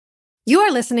You are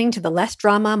listening to the Less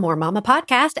Drama, More Mama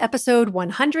podcast, episode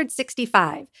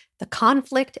 165, The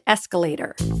Conflict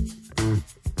Escalator.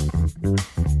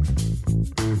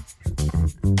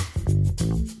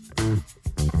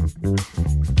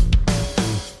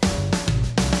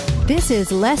 This is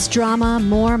Less Drama,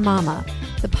 More Mama,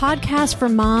 the podcast for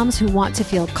moms who want to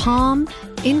feel calm,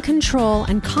 in control,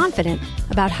 and confident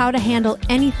about how to handle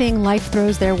anything life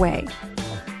throws their way.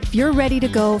 If you're ready to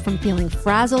go from feeling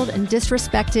frazzled and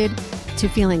disrespected to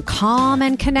feeling calm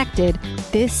and connected,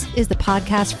 this is the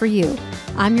podcast for you.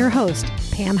 I'm your host,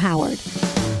 Pam Howard.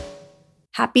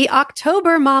 Happy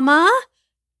October, Mama!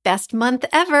 Best month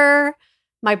ever!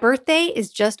 My birthday is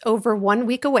just over 1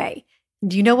 week away.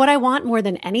 Do you know what I want more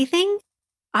than anything?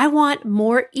 I want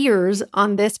more ears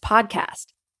on this podcast.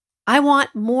 I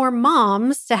want more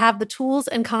moms to have the tools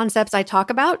and concepts I talk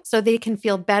about so they can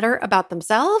feel better about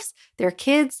themselves, their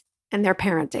kids, and their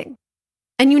parenting.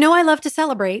 And you know I love to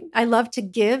celebrate. I love to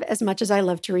give as much as I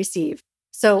love to receive.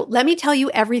 So let me tell you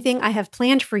everything I have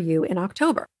planned for you in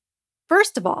October.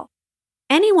 First of all,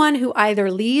 anyone who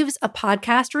either leaves a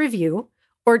podcast review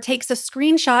or takes a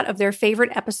screenshot of their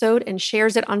favorite episode and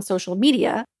shares it on social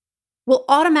media will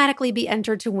automatically be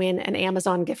entered to win an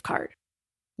Amazon gift card.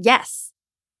 Yes.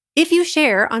 If you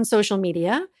share on social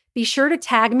media, be sure to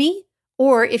tag me,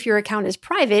 or if your account is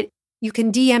private, you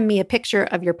can DM me a picture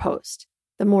of your post.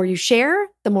 The more you share,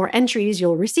 the more entries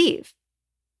you'll receive.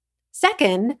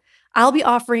 Second, I'll be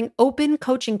offering open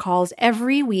coaching calls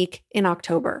every week in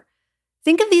October.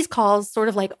 Think of these calls sort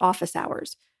of like office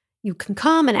hours. You can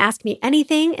come and ask me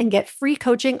anything and get free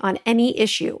coaching on any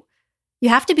issue. You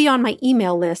have to be on my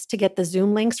email list to get the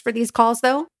Zoom links for these calls,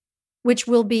 though, which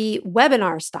will be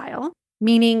webinar style,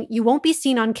 meaning you won't be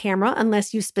seen on camera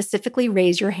unless you specifically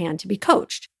raise your hand to be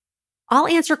coached. I'll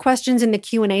answer questions in the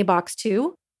Q&A box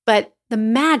too, but the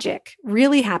magic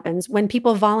really happens when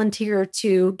people volunteer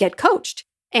to get coached,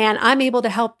 and I'm able to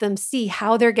help them see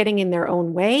how they're getting in their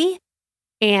own way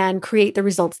and create the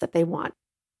results that they want.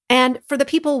 And for the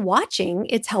people watching,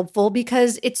 it's helpful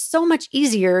because it's so much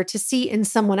easier to see in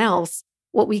someone else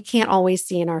what we can't always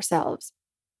see in ourselves.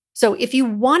 So if you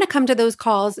want to come to those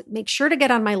calls, make sure to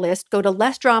get on my list. Go to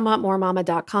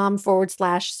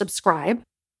lessdramamoremama.com/subscribe.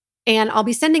 And I'll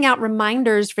be sending out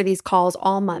reminders for these calls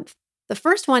all month. The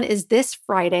first one is this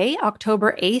Friday,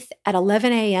 October 8th at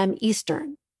 11 a.m.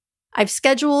 Eastern. I've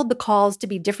scheduled the calls to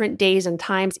be different days and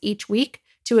times each week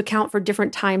to account for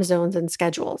different time zones and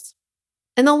schedules.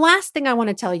 And the last thing I want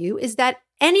to tell you is that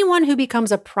anyone who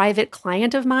becomes a private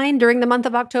client of mine during the month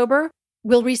of October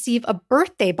will receive a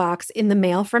birthday box in the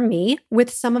mail from me with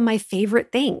some of my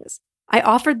favorite things. I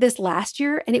offered this last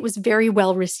year and it was very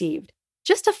well received.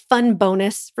 Just a fun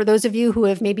bonus for those of you who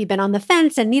have maybe been on the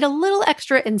fence and need a little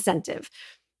extra incentive.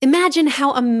 Imagine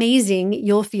how amazing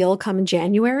you'll feel come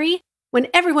January when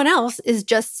everyone else is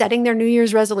just setting their New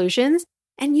Year's resolutions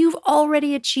and you've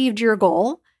already achieved your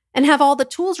goal and have all the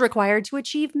tools required to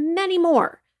achieve many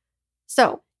more.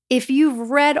 So, if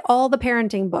you've read all the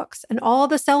parenting books and all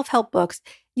the self-help books,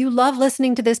 you love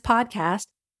listening to this podcast,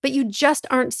 but you just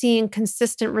aren't seeing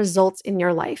consistent results in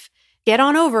your life, get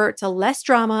on over to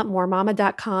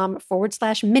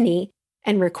lessdramamoremama.com/mini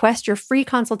and request your free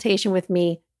consultation with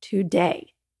me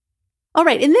today. All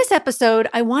right, in this episode,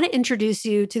 I want to introduce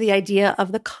you to the idea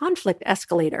of the conflict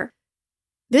escalator.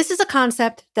 This is a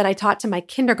concept that I taught to my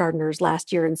kindergartners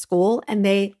last year in school, and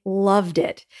they loved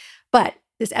it. But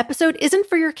this episode isn't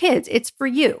for your kids, it's for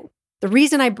you. The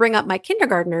reason I bring up my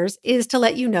kindergartners is to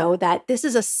let you know that this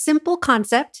is a simple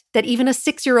concept that even a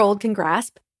 6-year-old can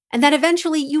grasp, and that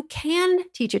eventually you can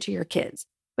teach it to your kids,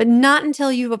 but not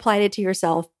until you've applied it to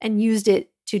yourself and used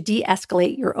it to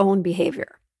de-escalate your own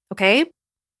behavior, okay?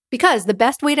 Because the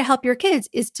best way to help your kids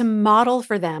is to model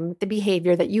for them the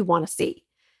behavior that you want to see.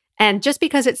 And just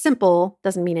because it's simple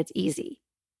doesn't mean it's easy.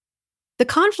 The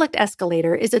conflict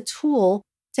escalator is a tool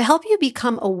to help you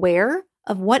become aware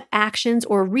of what actions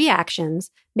or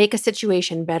reactions make a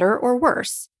situation better or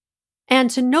worse, and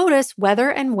to notice whether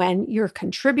and when you're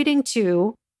contributing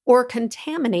to or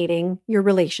contaminating your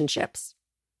relationships.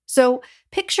 So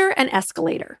picture an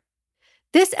escalator.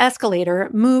 This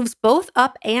escalator moves both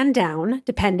up and down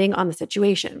depending on the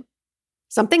situation.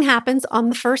 Something happens on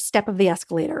the first step of the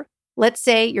escalator. Let's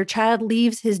say your child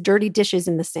leaves his dirty dishes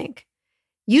in the sink.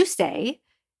 You say,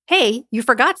 "Hey, you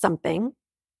forgot something,"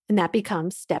 and that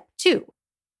becomes step 2.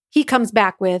 He comes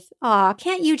back with, "Aw,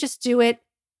 can't you just do it?"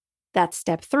 That's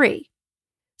step 3.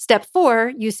 Step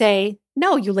 4, you say,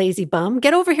 "No, you lazy bum,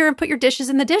 get over here and put your dishes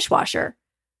in the dishwasher."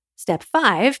 Step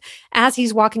 5, as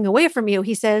he's walking away from you,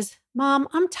 he says, "Mom,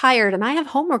 I'm tired and I have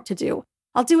homework to do.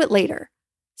 I'll do it later."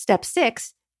 Step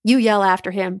 6, you yell after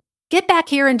him, Get back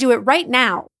here and do it right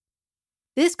now.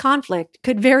 This conflict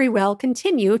could very well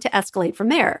continue to escalate from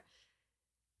there.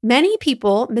 Many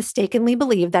people mistakenly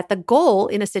believe that the goal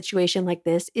in a situation like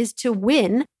this is to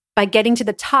win by getting to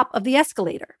the top of the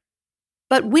escalator.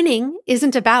 But winning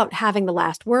isn't about having the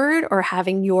last word or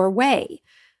having your way.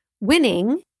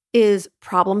 Winning is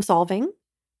problem solving,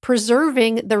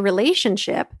 preserving the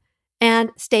relationship,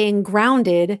 and staying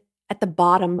grounded at the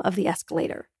bottom of the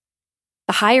escalator.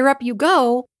 The higher up you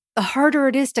go, the harder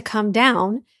it is to come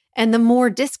down and the more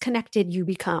disconnected you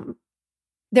become.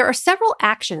 There are several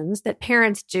actions that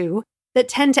parents do that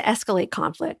tend to escalate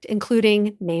conflict,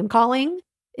 including name-calling,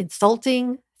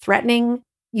 insulting, threatening,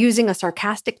 using a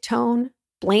sarcastic tone,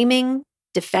 blaming,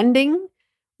 defending,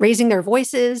 raising their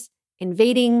voices,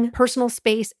 invading personal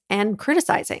space, and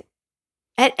criticizing.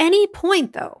 At any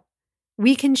point, though,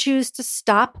 we can choose to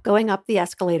stop going up the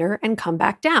escalator and come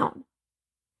back down.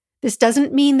 This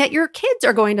doesn't mean that your kids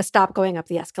are going to stop going up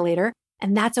the escalator,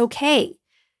 and that's okay.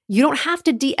 You don't have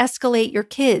to de-escalate your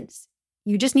kids.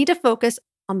 You just need to focus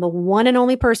on the one and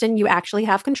only person you actually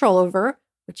have control over,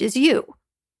 which is you.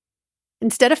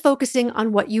 Instead of focusing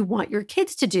on what you want your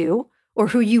kids to do, or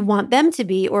who you want them to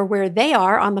be, or where they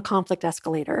are on the conflict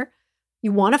escalator,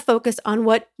 you want to focus on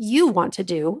what you want to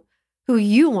do, who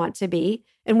you want to be,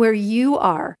 and where you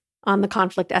are on the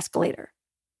conflict escalator.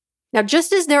 Now,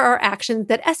 just as there are actions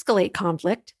that escalate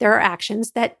conflict, there are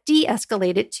actions that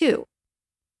de-escalate it too.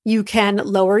 You can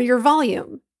lower your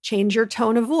volume, change your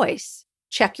tone of voice,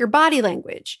 check your body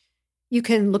language. You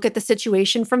can look at the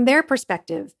situation from their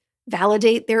perspective,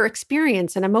 validate their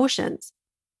experience and emotions,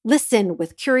 listen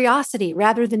with curiosity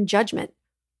rather than judgment.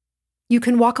 You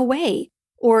can walk away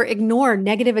or ignore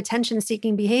negative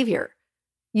attention-seeking behavior.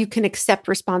 You can accept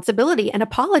responsibility and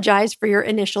apologize for your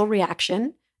initial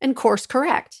reaction and course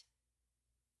correct.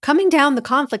 Coming down the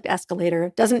conflict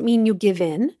escalator doesn't mean you give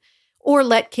in or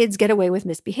let kids get away with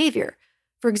misbehavior.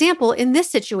 For example, in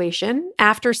this situation,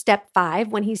 after step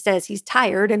 5, when he says he's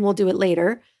tired and will do it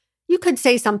later, you could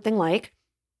say something like,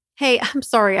 "Hey, I'm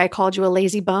sorry I called you a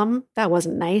lazy bum. That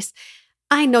wasn't nice.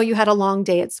 I know you had a long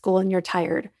day at school and you're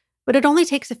tired, but it only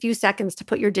takes a few seconds to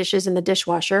put your dishes in the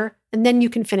dishwasher and then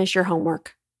you can finish your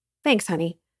homework. Thanks,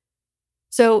 honey."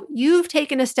 So you've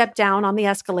taken a step down on the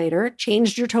escalator,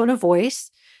 changed your tone of voice.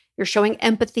 You're showing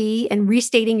empathy and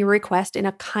restating your request in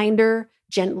a kinder,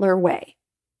 gentler way.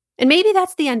 And maybe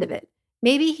that's the end of it.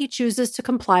 Maybe he chooses to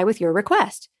comply with your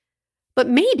request. But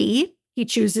maybe he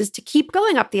chooses to keep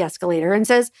going up the escalator and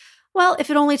says, "Well,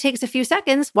 if it only takes a few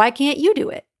seconds, why can't you do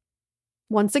it?"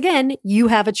 Once again, you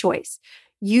have a choice.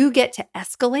 You get to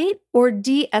escalate or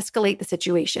de-escalate the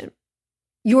situation.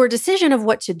 Your decision of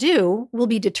what to do will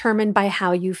be determined by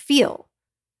how you feel.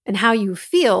 And how you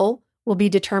feel will be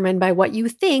determined by what you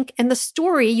think and the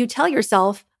story you tell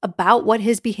yourself about what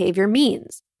his behavior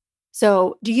means.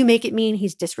 So, do you make it mean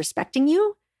he's disrespecting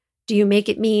you? Do you make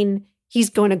it mean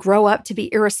he's going to grow up to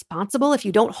be irresponsible if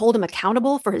you don't hold him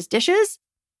accountable for his dishes?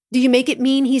 Do you make it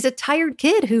mean he's a tired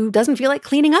kid who doesn't feel like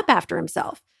cleaning up after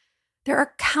himself? There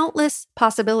are countless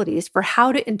possibilities for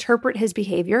how to interpret his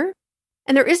behavior,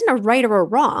 and there isn't a right or a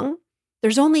wrong.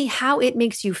 There's only how it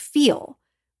makes you feel,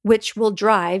 which will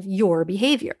drive your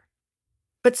behavior.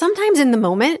 But sometimes in the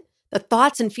moment, the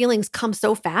thoughts and feelings come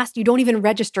so fast you don't even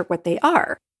register what they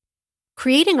are.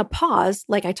 Creating a pause,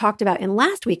 like I talked about in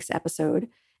last week's episode,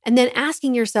 and then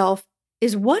asking yourself,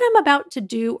 is what I'm about to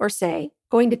do or say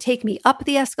going to take me up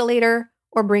the escalator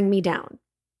or bring me down?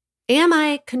 Am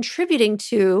I contributing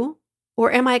to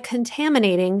or am I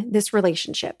contaminating this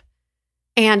relationship?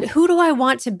 And who do I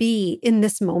want to be in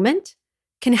this moment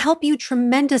can help you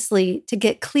tremendously to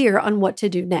get clear on what to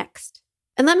do next.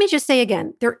 And let me just say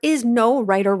again, there is no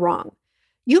right or wrong.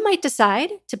 You might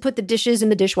decide to put the dishes in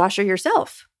the dishwasher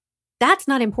yourself. That's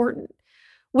not important.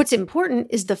 What's important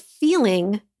is the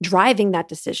feeling driving that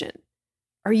decision.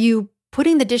 Are you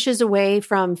putting the dishes away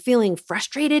from feeling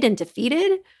frustrated and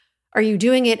defeated? Are you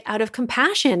doing it out of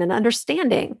compassion and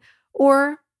understanding,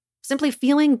 or simply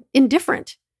feeling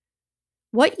indifferent?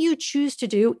 What you choose to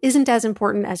do isn't as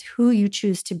important as who you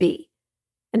choose to be.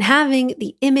 And having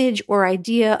the image or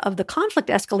idea of the conflict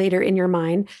escalator in your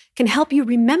mind can help you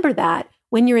remember that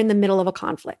when you're in the middle of a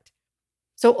conflict.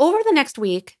 So over the next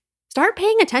week, start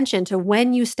paying attention to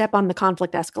when you step on the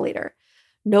conflict escalator.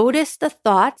 Notice the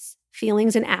thoughts,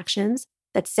 feelings, and actions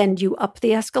that send you up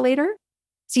the escalator.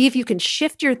 See if you can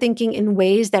shift your thinking in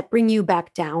ways that bring you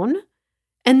back down.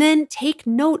 And then take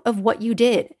note of what you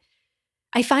did.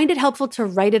 I find it helpful to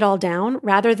write it all down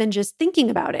rather than just thinking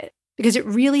about it, because it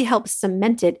really helps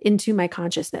cement it into my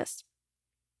consciousness.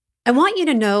 I want you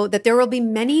to know that there will be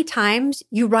many times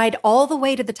you ride all the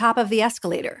way to the top of the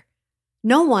escalator.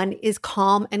 No one is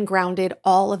calm and grounded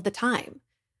all of the time.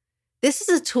 This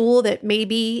is a tool that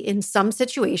maybe in some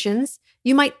situations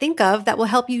you might think of that will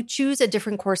help you choose a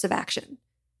different course of action.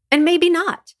 And maybe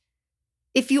not.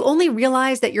 If you only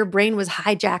realize that your brain was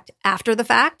hijacked after the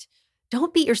fact,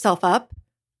 don't beat yourself up.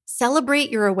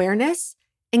 Celebrate your awareness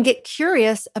and get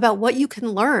curious about what you can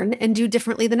learn and do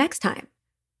differently the next time.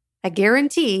 I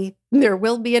guarantee there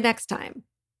will be a next time.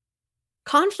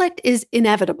 Conflict is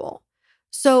inevitable,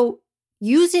 so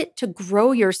use it to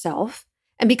grow yourself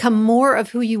and become more of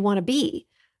who you want to be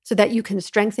so that you can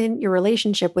strengthen your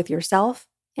relationship with yourself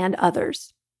and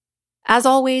others. As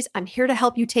always, I'm here to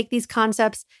help you take these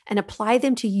concepts and apply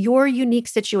them to your unique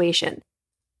situation.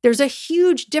 There's a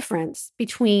huge difference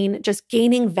between just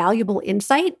gaining valuable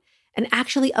insight and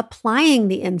actually applying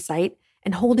the insight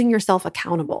and holding yourself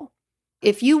accountable.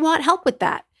 If you want help with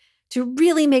that, to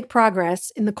really make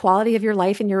progress in the quality of your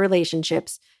life and your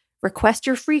relationships, request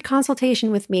your free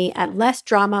consultation with me at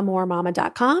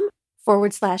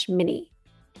lessdramamoremama.com/mini.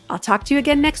 I'll talk to you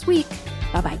again next week.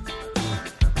 Bye-bye.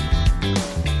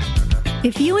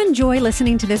 If you enjoy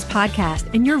listening to this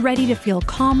podcast and you're ready to feel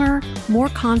calmer, more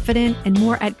confident, and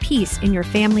more at peace in your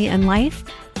family and life,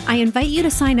 I invite you to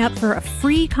sign up for a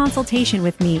free consultation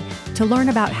with me to learn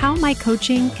about how my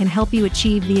coaching can help you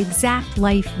achieve the exact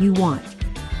life you want.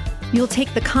 You'll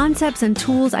take the concepts and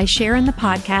tools I share in the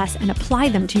podcast and apply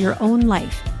them to your own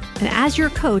life. And as your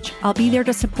coach, I'll be there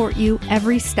to support you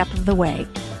every step of the way.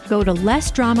 Go to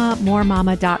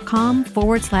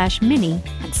lessdramamoremama.com/mini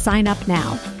and sign up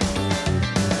now.